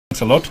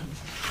Thanks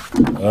a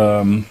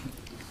lot.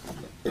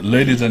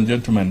 Ladies and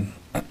gentlemen,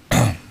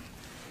 and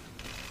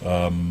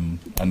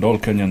all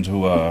Kenyans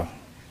who are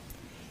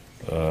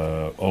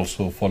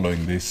also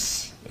following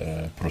these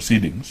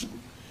proceedings,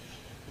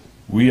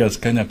 we as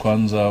Kenya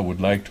Kwanza would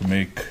like to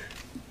make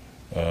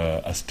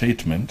a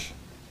statement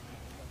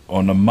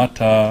on a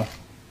matter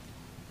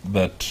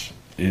that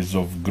is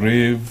of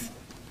grave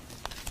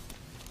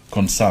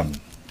concern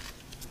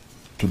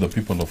to the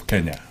people of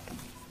Kenya.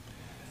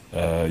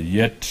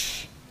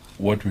 Yet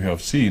what we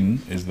have seen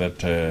is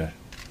that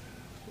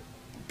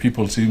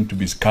people seem to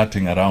be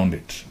skirting around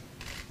it,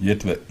 yet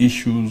the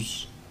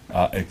issues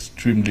are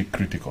extremely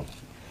critical.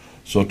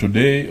 So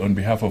today, on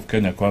behalf of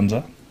Kenya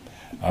Kwanza,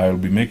 I will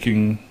be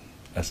making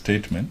a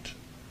statement.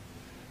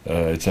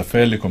 It's a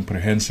fairly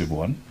comprehensive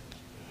one,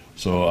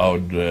 so I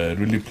would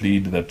really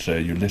plead that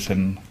you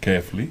listen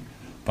carefully.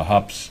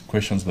 Perhaps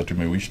questions that you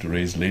may wish to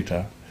raise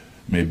later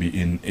may be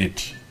in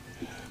it.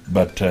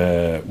 But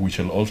we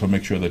shall also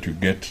make sure that you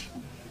get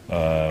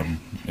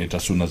it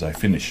as soon as I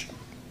finish.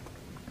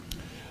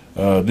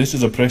 This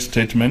is a press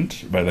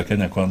statement by the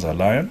Kenya Kwanza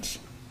Alliance,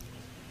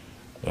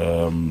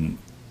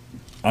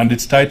 and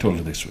it's titled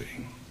this way: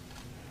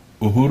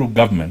 Uhuru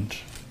government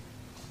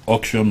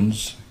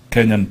auctions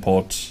Kenyan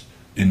ports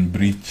in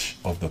breach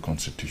of the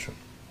Constitution.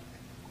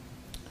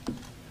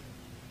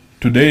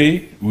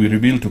 Today, we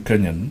reveal to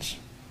Kenyans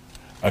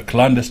a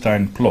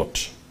clandestine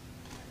plot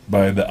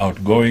by the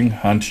outgoing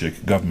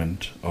handshake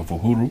government of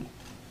Uhuru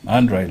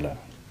and Raila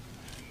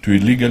to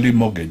illegally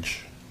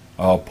mortgage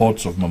our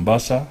ports of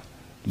Mombasa,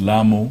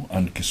 Lamu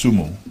and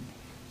Kisumu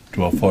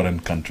to a foreign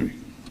country.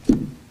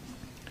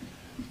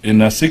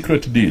 In a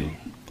secret deal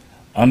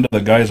under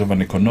the guise of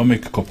an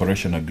economic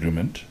cooperation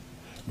agreement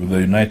with the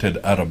United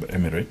Arab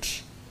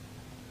Emirates,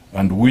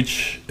 and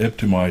which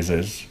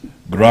epitomizes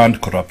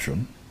grand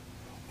corruption,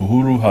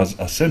 Uhuru has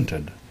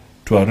assented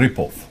to a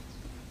rip-off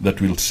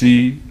that will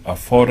see a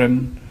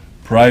foreign,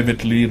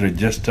 privately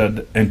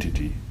registered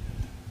entity,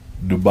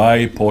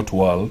 Dubai Port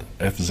World,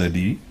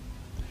 FZE,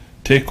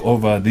 take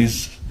over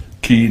these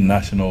key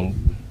national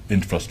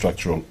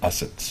infrastructural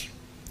assets.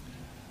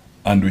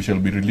 And we shall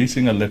be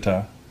releasing a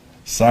letter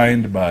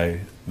signed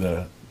by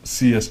the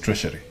CS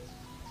Treasury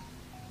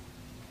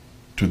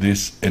to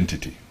this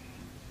entity.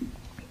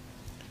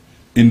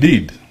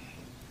 Indeed,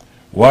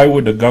 why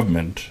would a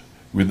government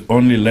with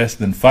only less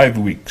than 5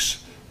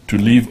 weeks to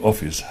leave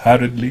office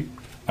hurriedly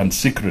and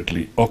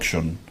secretly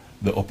auction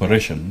the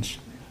operations,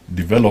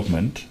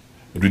 development,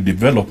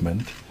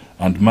 redevelopment,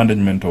 and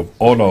management of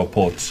all our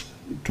ports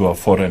to a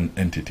foreign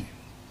entity?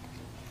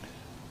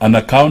 An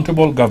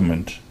accountable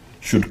government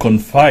should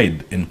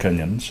confide in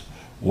Kenyans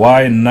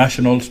why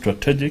national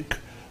strategic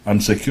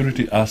and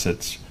security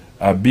assets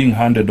are being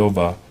handed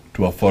over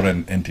to a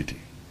foreign entity.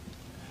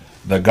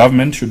 The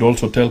government should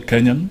also tell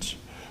Kenyans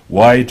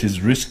why it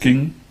is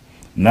risking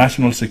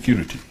national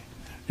security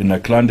in a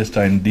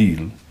clandestine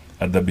deal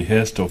at the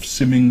behest of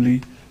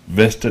seemingly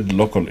vested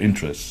local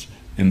interests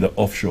in the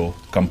offshore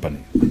company.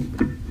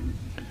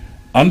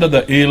 Under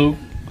the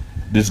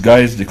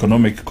ill-disguised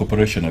economic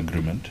cooperation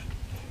agreement,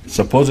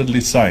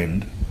 supposedly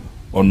signed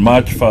on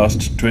March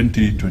 1st,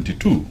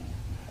 2022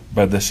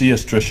 by the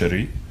CS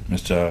Treasury,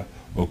 Mr.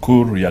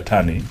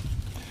 Uhuru'S,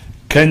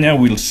 Kenya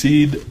will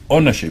cede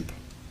ownership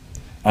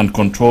and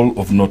control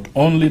of not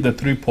only the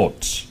 3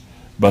 ports,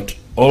 but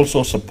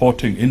also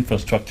supporting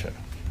infrastructure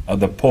at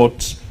the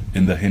ports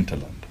in the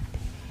hinterland.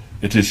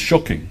 It is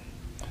shocking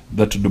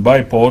that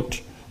Dubai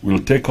Port will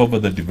take over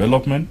the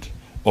development,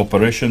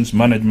 operations,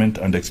 management,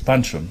 and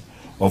expansion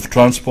of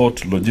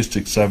transport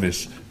logistics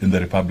service in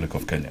the Republic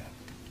of Kenya.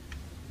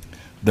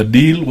 The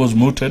deal was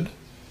mooted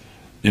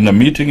in a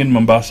meeting in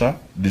Mombasa,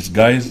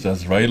 disguised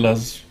as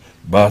Raila's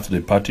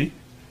birthday party,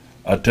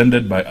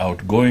 attended by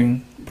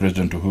outgoing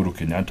President Uhuru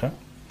Kenyatta,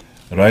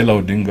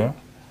 Raila Odinga,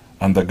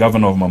 and the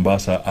Governor of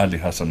Mombasa, Ali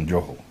Hassan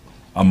Joho,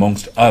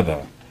 amongst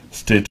other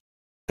state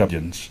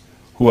agents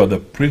who are the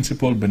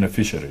principal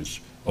beneficiaries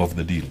of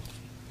the deal.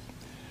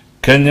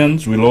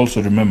 Kenyans will also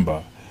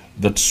remember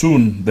that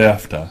soon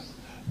thereafter,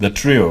 the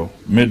trio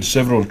made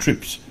several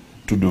trips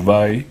to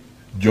Dubai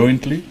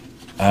jointly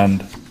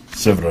and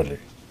severally.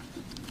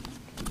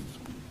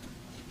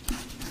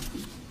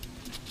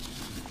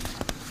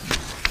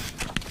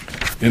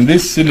 In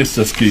this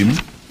sinister scheme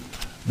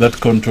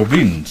that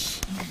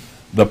contravenes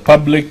the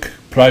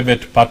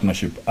Public-Private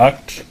Partnership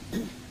Act,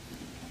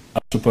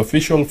 a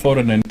superficial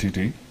foreign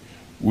entity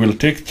will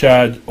take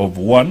charge of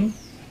 1.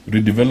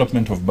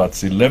 Redevelopment of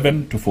berths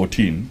 11 to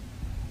 14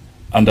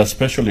 and a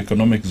special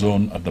economic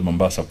zone at the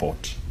Mombasa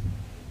port.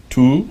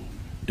 2.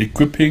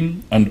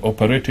 Equipping and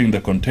operating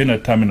the container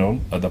terminal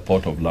at the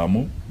port of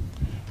Lamu.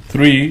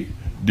 3.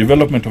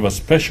 Development of a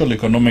special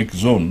economic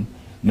zone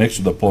next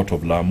to the port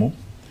of Lamu.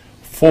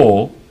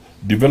 4.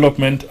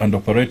 Development and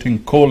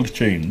operating cold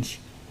chains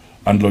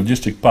and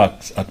logistic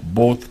parks at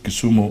both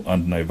Kisumu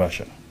and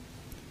Naivasha.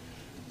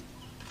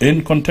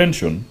 In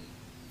contention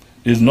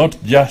is not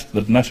just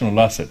that national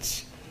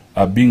assets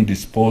are being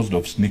disposed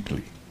of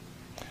sneakily,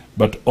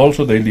 but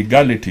also the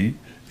illegality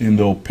in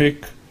the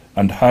opaque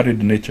and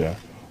hurried nature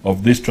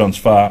of this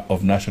transfer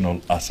of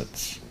national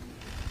assets.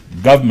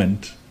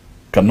 Government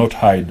cannot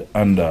hide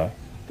under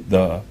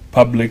the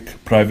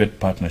Public-Private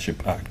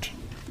Partnership Act.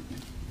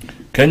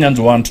 Kenyans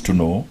want to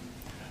know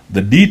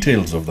the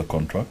details of the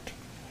contract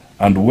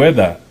and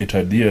whether it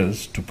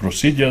adheres to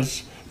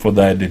procedures for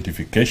the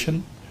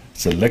identification,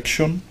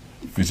 selection,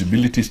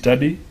 feasibility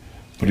study,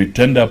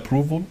 pre-tender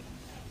approval,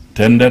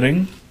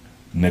 tendering,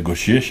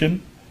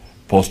 negotiation,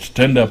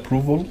 post-tender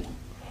approval,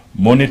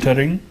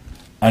 monitoring,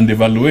 and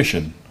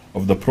evaluation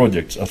of the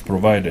projects as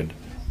provided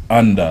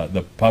under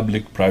the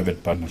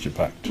Public-Private Partnership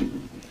Act.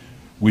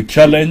 We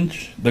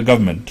challenge the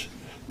government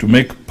to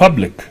make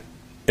public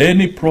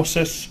any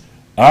process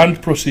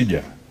and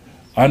procedure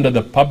under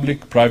the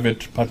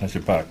Public-Private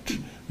Partnership Act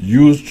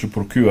used to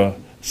procure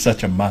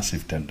such a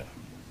massive tender.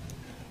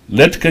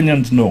 Let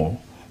Kenyans know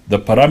the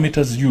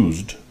parameters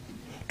used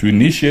to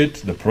initiate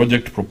the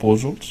project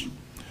proposals,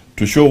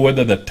 to show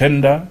whether the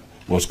tender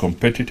was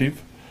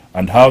competitive,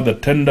 and how the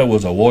tender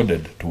was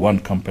awarded to one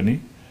company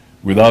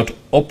without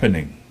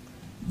opening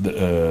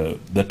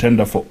the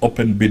tender for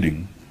open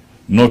bidding,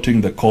 noting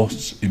the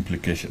costs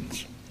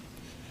implications.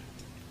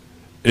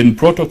 In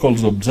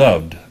protocols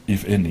observed,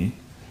 if any,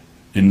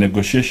 in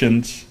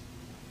negotiations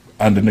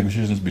and the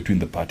negotiations between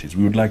the parties,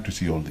 we would like to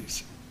see all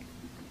these.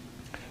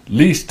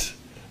 Lest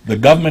the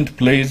government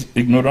plays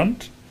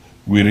ignorant,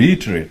 we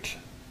reiterate,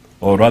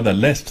 or rather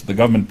lest the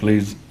government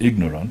plays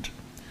ignorant,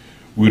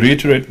 we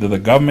reiterate that the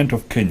government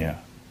of Kenya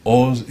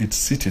owes its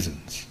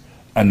citizens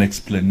an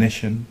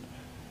explanation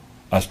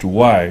as to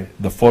why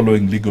the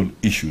following legal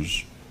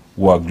issues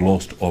were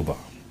glossed over.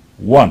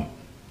 1.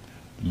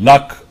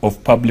 Lack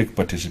of public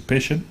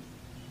participation,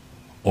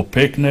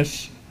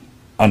 opaqueness,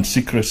 and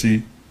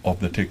secrecy of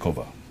the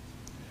takeover.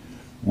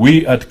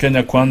 We at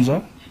Kenya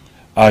Kwanza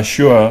are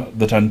sure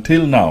that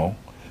until now,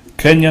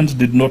 Kenyans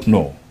did not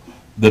know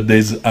that there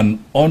is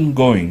an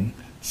ongoing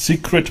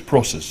secret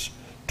process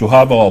to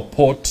have our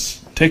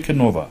ports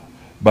taken over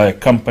by a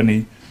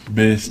company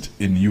based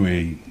in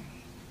UAE.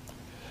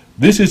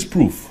 This is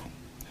proof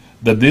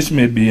that this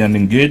may be an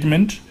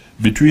engagement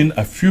between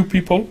a few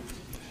people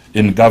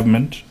in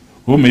government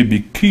who may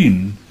be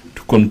keen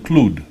to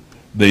conclude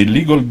the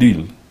illegal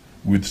deal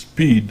with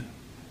speed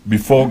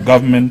before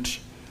government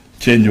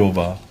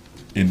changeover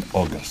in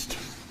August.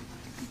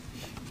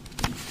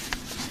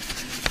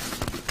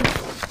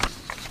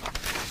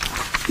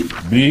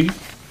 B.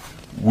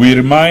 We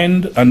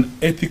remind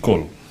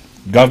unethical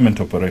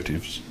government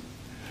operatives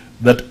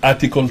that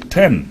Article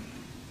 10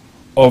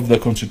 of the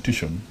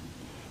Constitution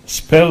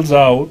spells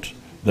out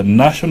the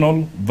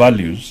national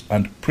values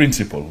and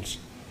principles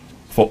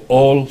for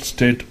all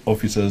state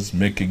officers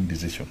making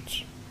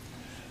decisions.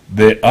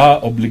 They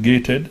are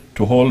obligated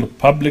to hold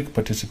public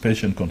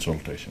participation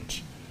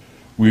consultations.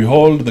 We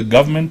hold the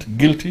government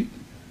guilty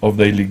of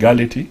the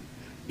illegality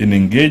in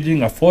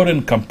engaging a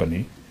foreign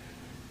company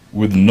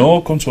with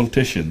no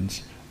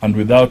consultations and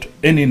without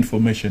any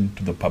information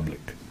to the public.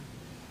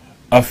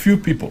 A few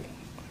people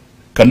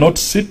cannot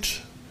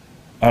sit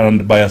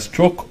and, by a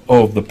stroke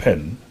of the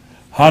pen,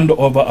 hand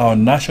over our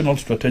national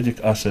strategic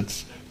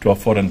assets to a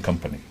foreign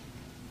company.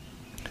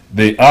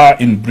 They are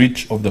in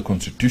breach of the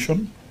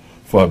Constitution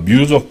for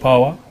abuse of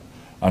power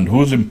and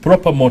whose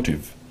improper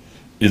motive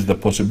is the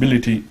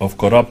possibility of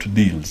corrupt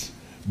deals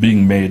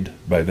being made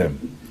by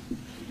them.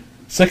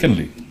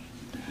 Secondly,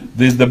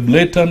 there is the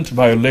blatant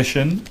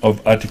violation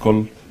of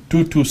Article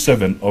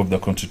 227 of the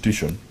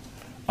Constitution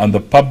and the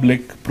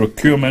Public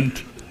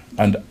Procurement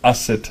and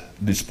Asset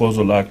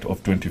Disposal Act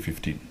of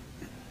 2015.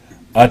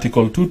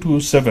 Article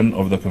 227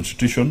 of the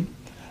Constitution,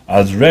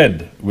 as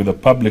read with the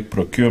Public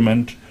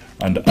Procurement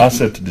and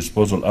Asset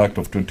Disposal Act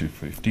of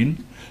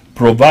 2015,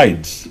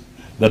 provides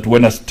that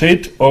when a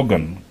state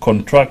organ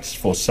contracts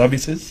for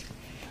services,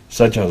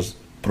 such as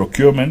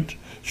procurement,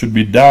 should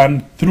be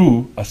done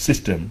through a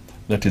system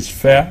that is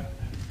fair,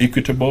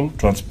 equitable,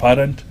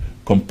 transparent,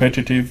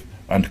 competitive,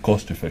 and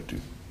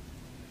cost-effective.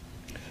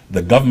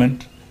 The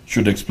government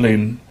should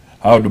explain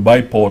how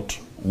Dubai Port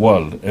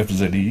World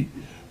 (FZE)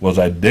 was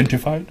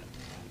identified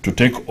to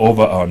take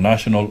over our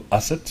national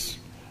assets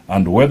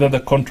and whether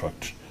the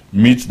contract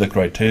meets the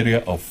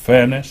criteria of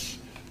fairness,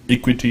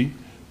 equity,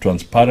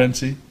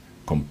 transparency,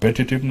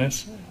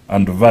 competitiveness,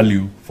 and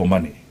value for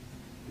money.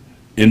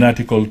 In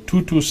Article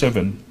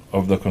 227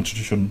 of the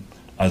Constitution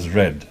as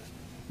read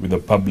with the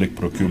Public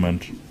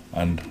Procurement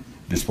and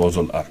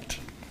Disposal Act.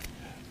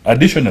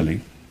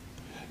 Additionally,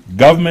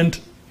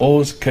 government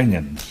owes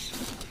Kenyans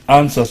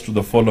answers to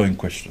the following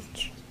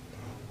questions.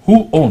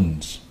 Who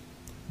owns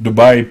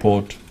Dubai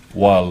Port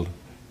World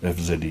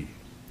 (FZE)?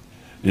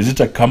 Is it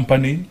a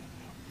company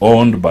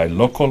owned by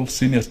local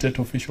senior state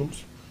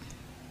officials?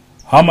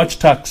 How much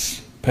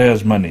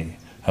taxpayers' money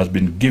has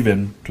been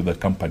given to the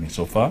company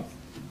so far?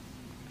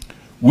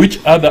 Which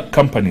other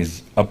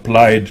companies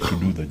applied to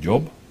do the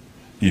job,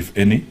 if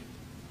any?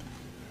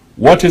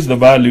 What is the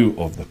value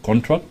of the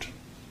contract?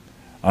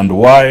 And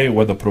why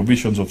were the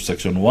provisions of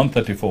Section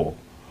 134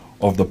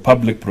 of the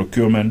Public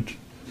Procurement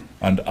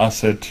and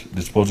Asset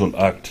Disposal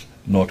Act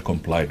not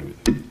complied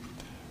with?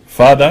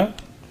 Further,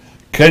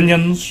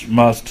 Kenyans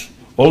must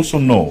also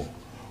know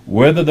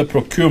whether the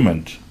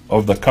procurement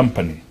of the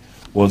company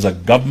was a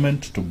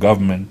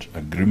government-to-government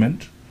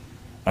agreement,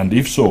 and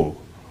if so,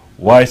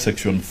 why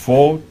Section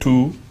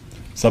 4(2),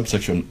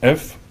 subsection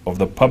F of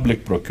the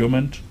Public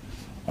Procurement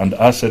and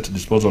Asset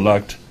Disposal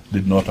Act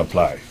did not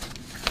apply.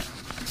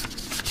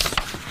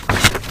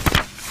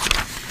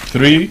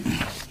 3,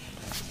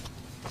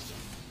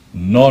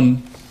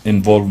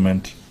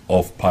 non-involvement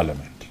of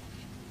Parliament.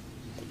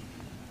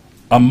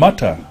 A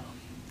matter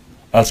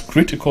as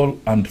critical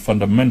and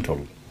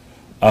fundamental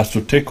as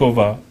to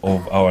takeover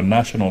of our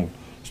national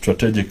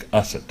strategic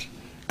asset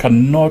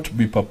cannot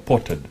be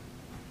purported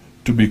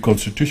to be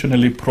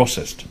constitutionally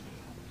processed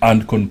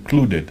and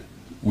concluded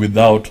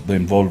without the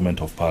involvement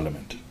of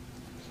Parliament.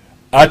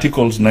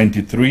 Articles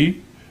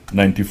 93,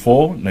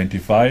 94,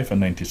 95,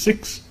 and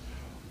 96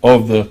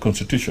 of the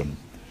Constitution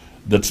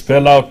that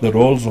spell out the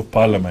roles of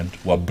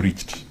Parliament were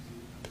breached.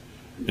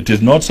 It is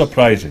not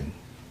surprising,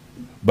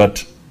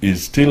 but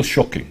is still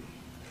shocking,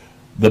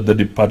 that the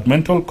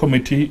Departmental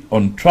Committee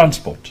on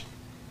Transport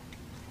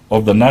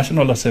of the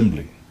National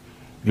Assembly,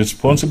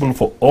 responsible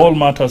for all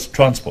matters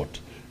transport,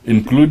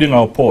 including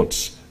our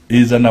ports,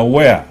 is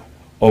unaware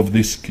of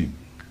this scheme.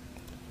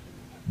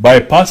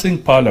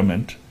 Bypassing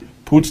Parliament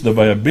puts the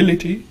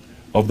viability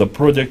of the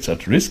projects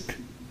at risk,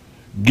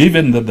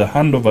 given that the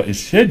handover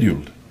is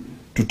scheduled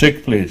to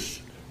take place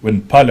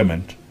when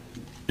Parliament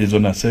is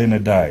on a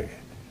sine die,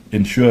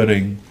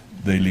 ensuring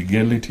the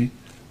illegality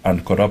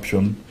and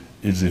corruption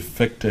is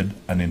effected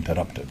and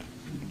interrupted.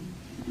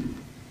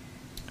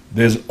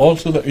 There is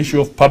also the issue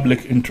of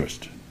public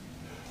interest.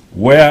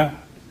 Where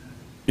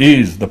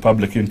is the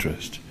public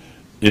interest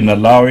in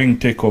allowing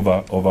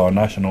takeover of our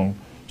national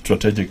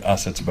strategic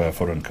assets by a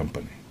foreign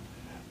company?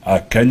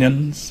 Are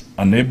Kenyans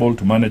unable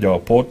to manage our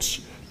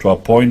ports to a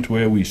point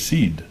where we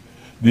cede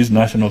these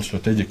national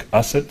strategic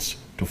assets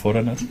to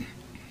foreigners?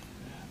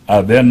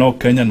 Are there no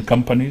Kenyan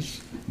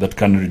companies that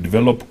can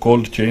redevelop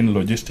cold chain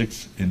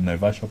logistics in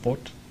Naivasha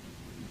port?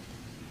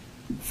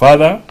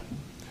 Further,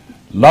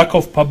 lack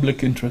of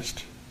public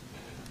interest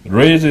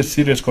raises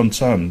serious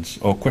concerns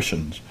or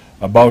questions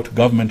about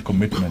government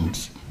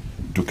commitments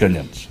to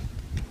Kenyans.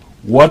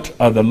 What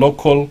are the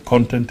local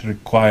content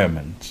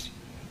requirements,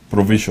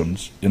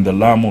 provisions in the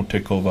Lamu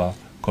takeover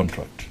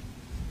contract?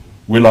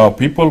 Will our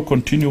people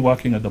continue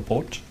working at the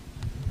port?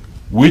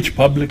 Which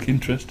public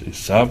interest is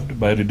served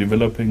by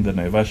redeveloping the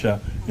Naivasha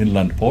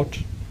inland port?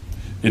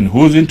 In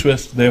whose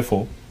interest,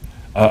 therefore,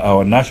 are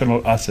our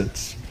national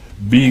assets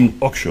being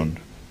auctioned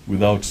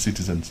without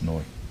citizens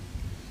knowing?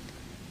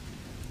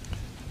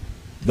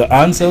 The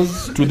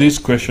answers to these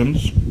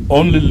questions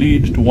only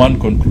lead to one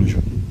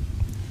conclusion.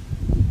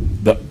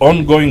 The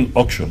ongoing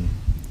auction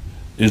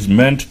is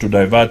meant to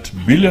divert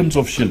billions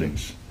of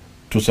shillings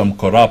to some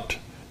corrupt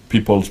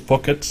people's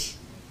pockets,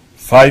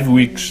 5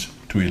 weeks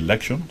to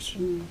elections,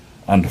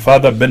 and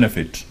further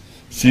benefit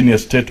senior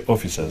state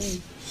officers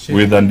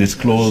with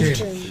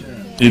undisclosed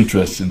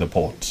interests in the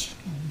ports.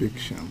 Big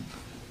shame.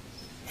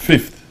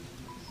 Fifth,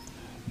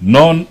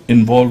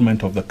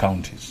 non-involvement of the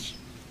counties.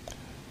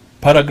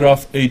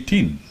 Paragraph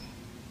 18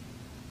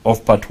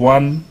 of Part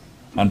 1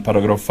 and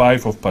Paragraph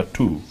 5 of Part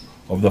 2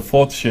 of the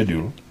 4th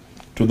Schedule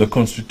to the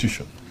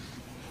Constitution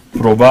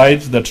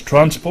provides that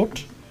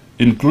transport,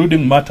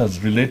 including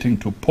matters relating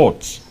to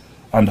ports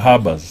and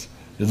harbors,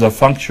 is a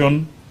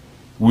function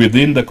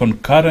within the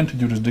concurrent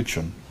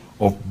jurisdiction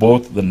of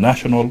both the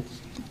national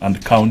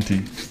and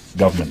county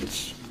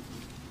governments.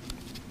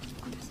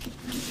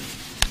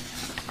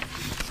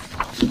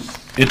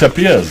 It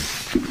appears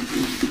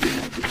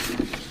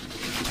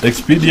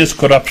expeditious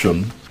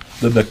corruption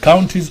that the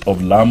counties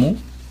of Lamu,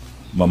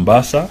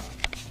 Mombasa,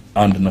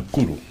 and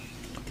Nakuru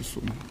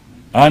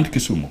and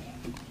Kisumu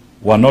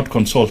were not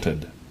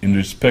consulted in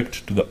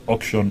respect to the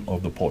auction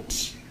of the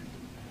ports.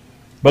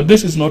 But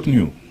this is not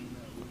new.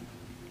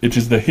 It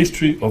is the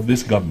history of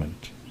this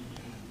government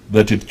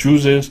that it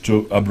chooses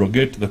to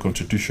abrogate the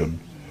Constitution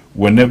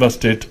whenever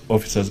state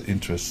officers'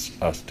 interests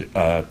are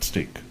at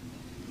stake.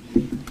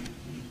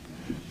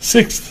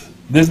 Sixth,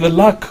 there's the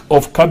lack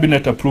of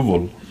cabinet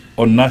approval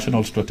on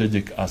national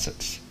strategic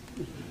assets.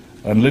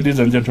 And ladies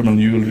and gentlemen,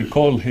 you will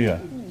recall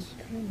here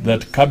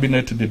that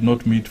cabinet did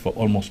not meet for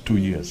almost 2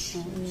 years.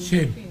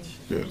 Shame.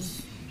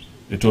 Yes.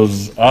 It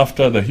was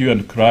after the hue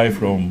and cry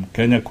from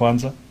Kenya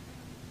Kwanza'S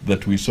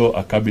that we saw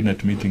a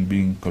cabinet meeting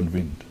being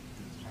convened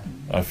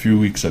a few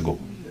weeks ago.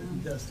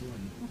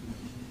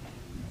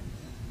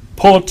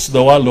 Ports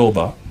the world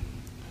over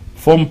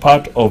form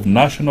part of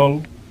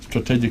national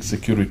strategic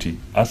security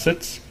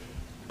assets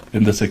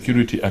in the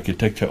security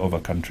architecture of a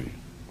country.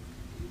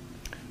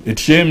 It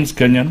shames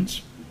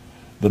Kenyans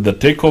that the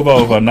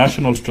takeover of our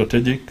national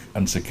strategic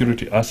and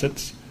security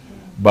assets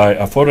by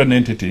a foreign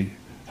entity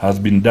has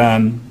been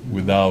done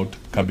without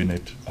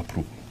cabinet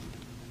approval.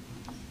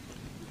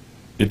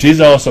 It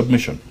is our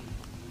submission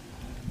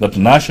that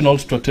national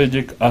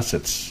strategic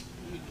assets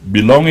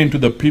belonging to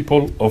the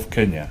people of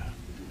Kenya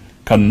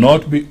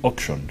cannot be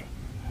auctioned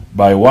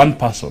by one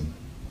person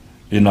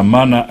in a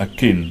manner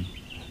akin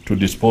to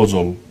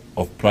disposal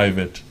of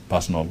private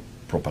personal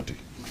property.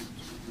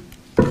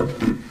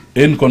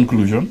 In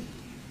conclusion,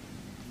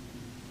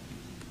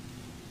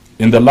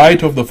 in the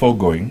light of the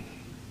foregoing,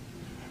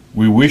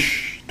 we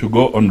wish to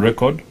go on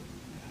record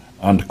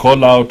and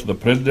call out the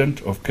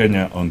President of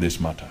Kenya on this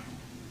matter.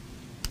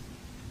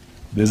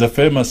 There's a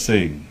famous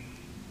saying,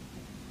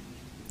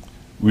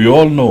 we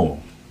all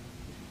know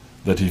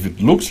that if it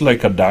looks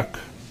like a duck,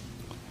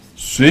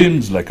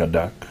 swims like a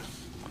duck,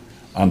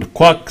 and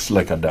quacks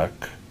like a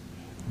duck,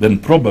 then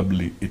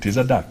probably it is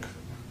a duck.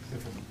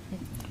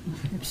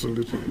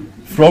 Absolutely.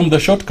 From the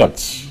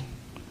shortcuts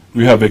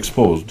we have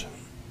exposed,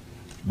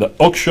 the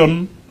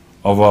auction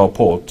of our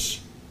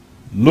ports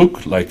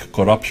look like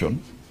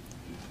corruption.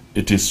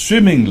 It is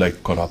swimming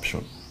like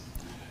corruption.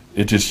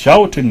 It is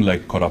shouting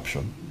like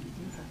corruption.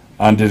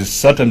 And it is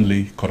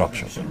certainly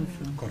corruption.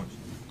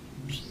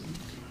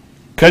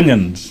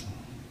 Kenyans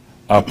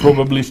are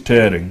probably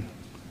staring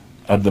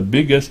at the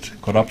biggest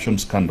corruption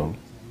scandal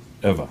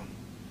ever.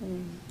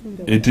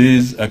 It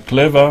is a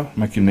clever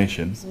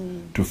machination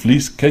to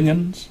fleece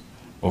Kenyans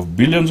of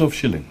billions of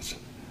shillings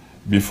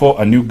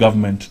before a new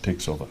government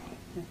takes over.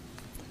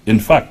 In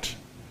fact,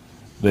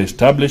 the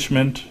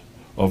establishment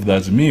of the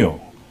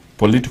Azimio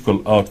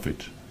political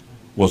outfit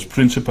was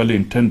principally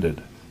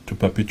intended to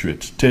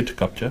perpetuate state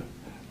capture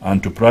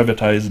and to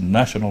privatize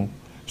national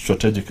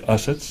strategic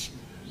assets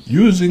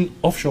using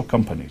offshore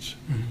companies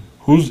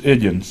whose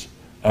agents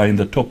are in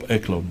the top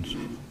echelons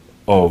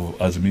of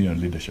Azimio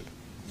leadership.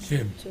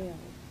 Shame.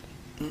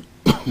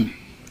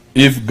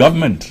 If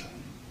government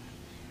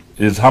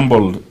is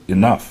humbled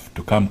enough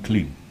to come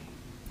clean,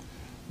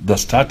 the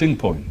starting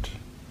point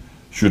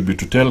should be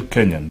to tell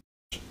Kenyans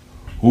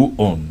who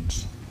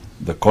owns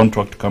the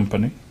contract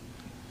company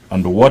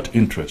and what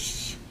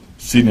interests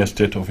senior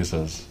state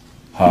officers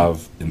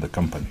have in the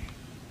company.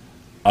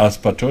 As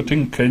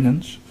patriotic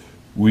Kenyans,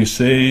 we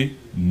say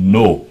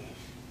no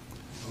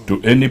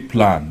to any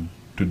plan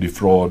to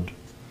defraud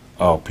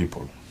our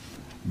people.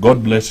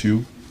 God bless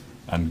you,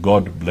 and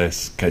God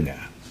bless Kenya.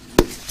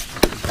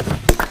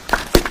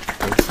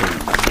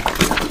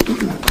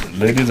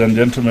 Ladies and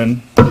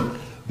gentlemen,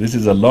 this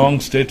is a long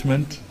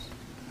statement.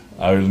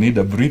 I will need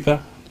a breather.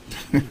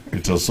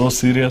 It was so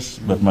serious,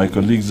 but my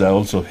colleagues are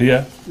also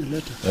here.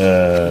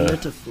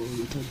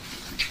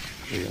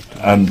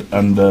 And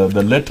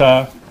the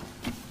letter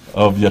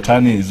of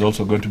Yatani is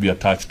also going to be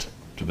attached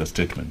to the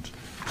statement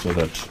so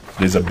that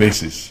there's a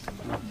basis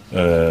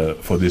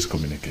for this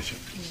communication.